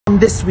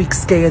this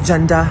week's gay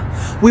agenda,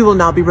 we will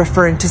now be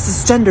referring to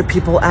cisgender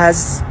people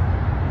as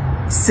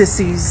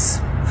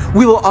sissies.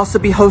 We will also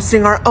be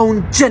hosting our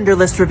own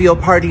genderless reveal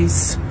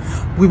parties.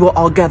 We will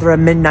all gather at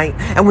midnight,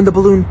 and when the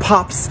balloon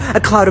pops, a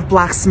cloud of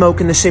black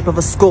smoke in the shape of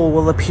a skull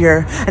will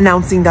appear,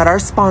 announcing that our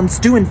spawns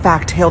do in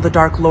fact hail the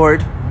Dark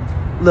Lord,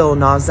 Lil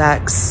Nas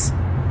X.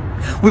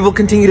 We will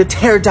continue to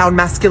tear down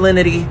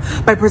masculinity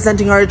by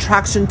presenting our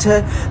attraction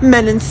to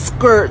men in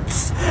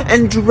skirts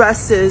and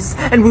dresses,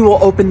 and we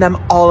will open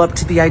them all up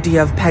to the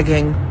idea of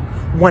pegging,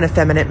 one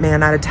effeminate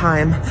man at a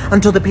time,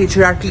 until the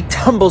patriarchy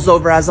tumbles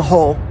over as a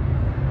whole.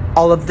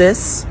 All of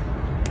this,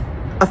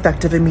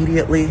 effective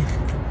immediately.